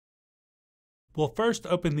We'll first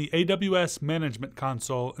open the AWS Management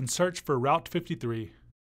Console and search for Route 53.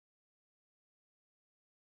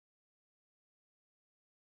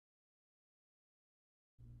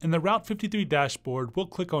 In the Route 53 dashboard, we'll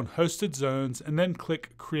click on Hosted Zones and then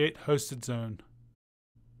click Create Hosted Zone.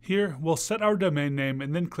 Here, we'll set our domain name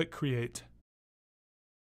and then click Create.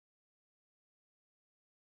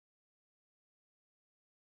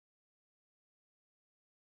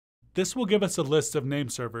 This will give us a list of name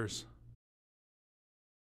servers.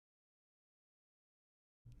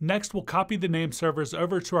 Next, we'll copy the name servers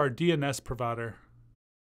over to our DNS provider.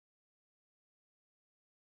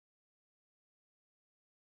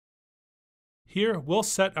 Here, we'll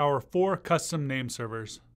set our 4 custom name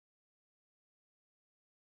servers.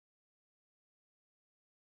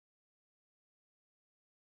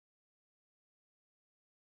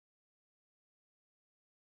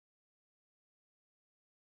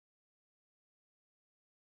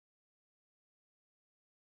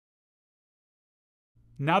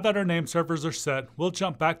 Now that our name servers are set, we'll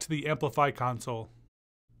jump back to the Amplify console.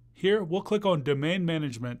 Here, we'll click on Domain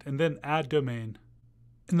Management and then Add Domain.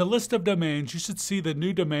 In the list of domains, you should see the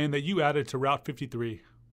new domain that you added to Route 53.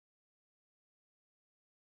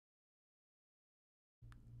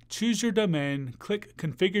 Choose your domain, click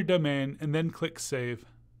Configure Domain, and then click Save.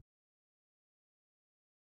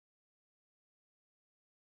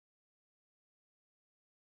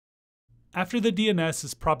 After the DNS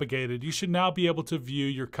is propagated, you should now be able to view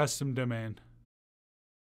your custom domain.